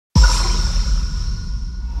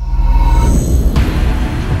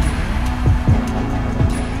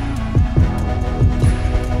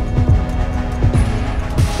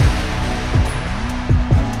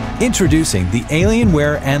Introducing the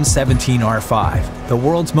Alienware m17R5, the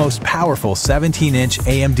world's most powerful 17-inch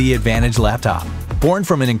AMD Advantage laptop. Born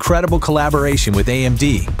from an incredible collaboration with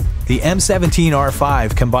AMD, the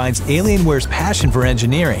m17R5 combines Alienware's passion for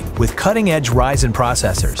engineering with cutting-edge Ryzen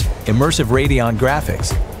processors, immersive Radeon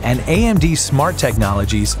graphics, and AMD Smart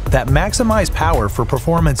Technologies that maximize power for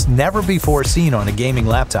performance never before seen on a gaming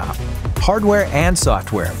laptop. Hardware and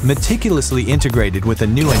software, meticulously integrated with a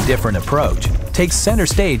new and different approach, takes center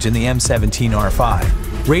stage in the m17R5.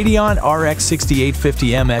 Radeon RX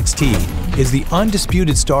 6850M XT is the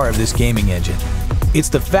undisputed star of this gaming engine. It's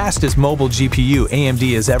the fastest mobile GPU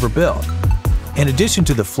AMD has ever built. In addition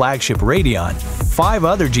to the flagship Radeon, 5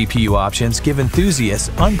 other GPU options give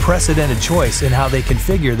enthusiasts unprecedented choice in how they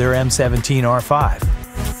configure their m17R5.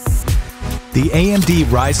 The AMD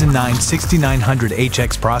Ryzen 9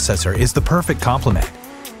 6900HX processor is the perfect complement.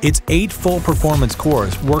 Its 8 full-performance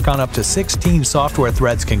cores work on up to 16 software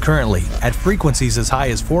threads concurrently at frequencies as high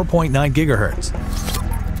as 4.9 GHz.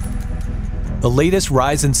 The latest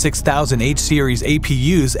Ryzen 6000H series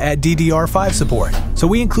APUs add DDR5 support, so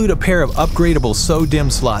we include a pair of upgradable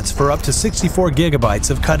SO-DIMM slots for up to 64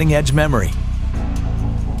 GB of cutting-edge memory.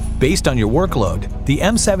 Based on your workload, the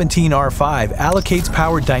m17R5 allocates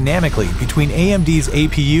power dynamically between AMD's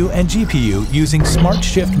APU and GPU using Smart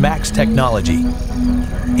Shift Max technology.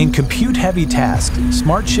 In compute-heavy tasks,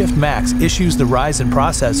 Smart Shift Max issues the Ryzen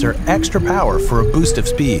processor extra power for a boost of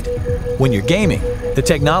speed. When you're gaming, the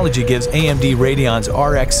technology gives AMD Radeon's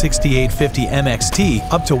RX 6850M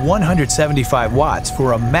XT up to 175 watts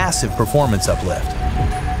for a massive performance uplift.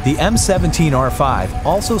 The m17R5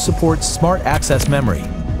 also supports Smart Access Memory.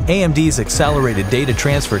 AMD's accelerated data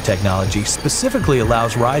transfer technology specifically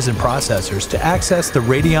allows Ryzen processors to access the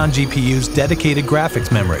Radeon GPU's dedicated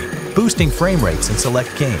graphics memory, boosting frame rates in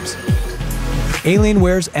select games.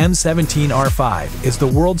 Alienware's m17R5 is the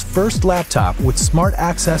world's first laptop with Smart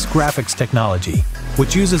Access graphics technology,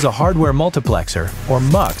 which uses a hardware multiplexer, or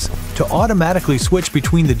MUX, to automatically switch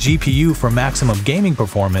between the GPU for maximum gaming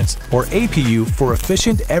performance or APU for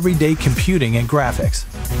efficient everyday computing and graphics.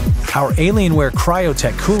 Our Alienware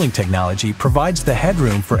Cryotech cooling technology provides the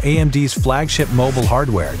headroom for AMD's flagship mobile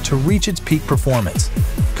hardware to reach its peak performance.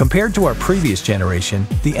 Compared to our previous generation,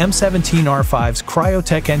 the m17R5's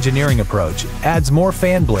Cryotech engineering approach adds more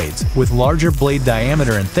fan blades with larger blade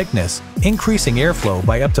diameter and thickness, increasing airflow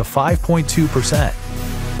by up to 5.2%.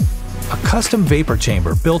 A custom vapor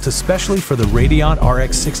chamber built especially for the Radeon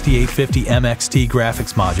RX 6850M XT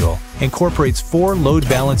graphics module incorporates 4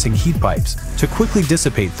 load-balancing heat pipes to quickly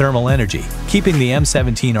dissipate thermal energy, keeping the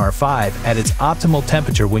m17R5 at its optimal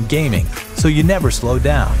temperature when gaming, so you never slow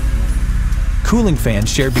down. Cooling fans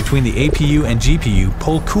shared between the APU and GPU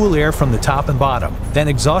pull cool air from the top and bottom, then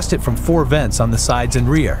exhaust it from 4 vents on the sides and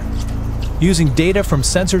rear. Using data from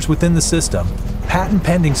sensors within the system,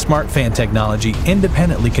 patent-pending smart fan technology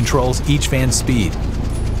independently controls each fan's speed.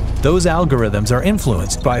 Those algorithms are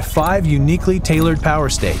influenced by 5 uniquely tailored power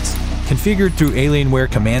states, configured through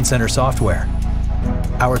Alienware Command Center software.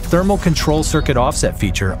 Our thermal control circuit offset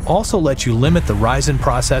feature also lets you limit the Ryzen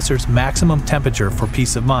processor's maximum temperature for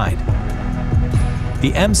peace of mind.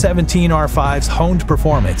 The m17R5's honed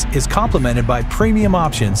performance is complemented by premium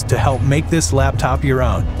options to help make this laptop your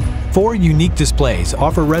own. 4 unique displays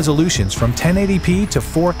offer resolutions from 1080p to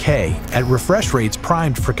 4K at refresh rates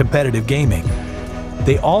primed for competitive gaming.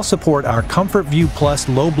 They all support our Comfort View Plus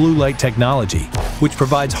low blue light technology, which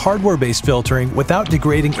provides hardware-based filtering without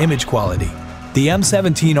degrading image quality. The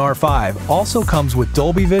m17R5 also comes with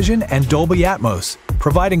Dolby Vision and Dolby Atmos,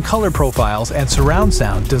 providing color profiles and surround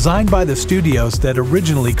sound designed by the studios that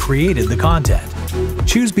originally created the content.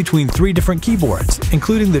 Choose between 3 different keyboards,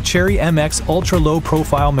 including the Cherry MX Ultra Low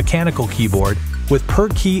Profile mechanical keyboard with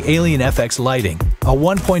per-key Alien FX lighting, a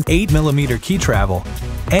 1.8mm key travel,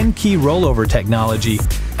 N-key rollover technology,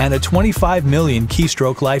 and a 25 million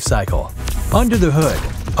keystroke lifecycle. Under the hood,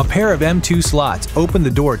 a pair of M2 slots open the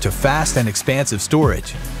door to fast and expansive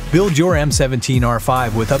storage. Build your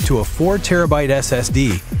m17R5 with up to a 4TB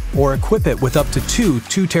SSD, or equip it with up to 2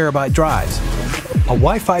 2TB drives. A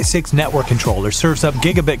Wi-Fi 6 network controller serves up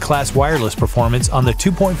gigabit-class wireless performance on the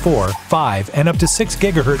 2.4, 5, and up to 6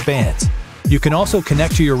 GHz bands. You can also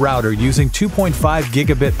connect to your router using 2.5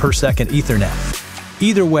 gigabit per second Ethernet.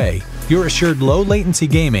 Either way, you're assured low-latency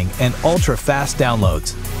gaming and ultra-fast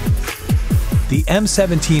downloads. The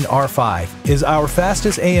m17R5 is our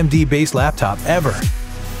fastest AMD-based laptop ever.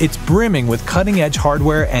 It's brimming with cutting-edge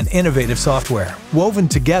hardware and innovative software, woven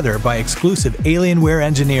together by exclusive Alienware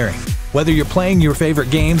engineering. Whether you're playing your favorite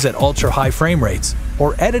games at ultra-high frame rates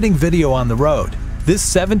or editing video on the road, This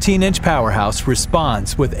 17-inch powerhouse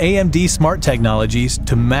responds with AMD Smart Technologies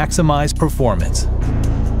to maximize performance.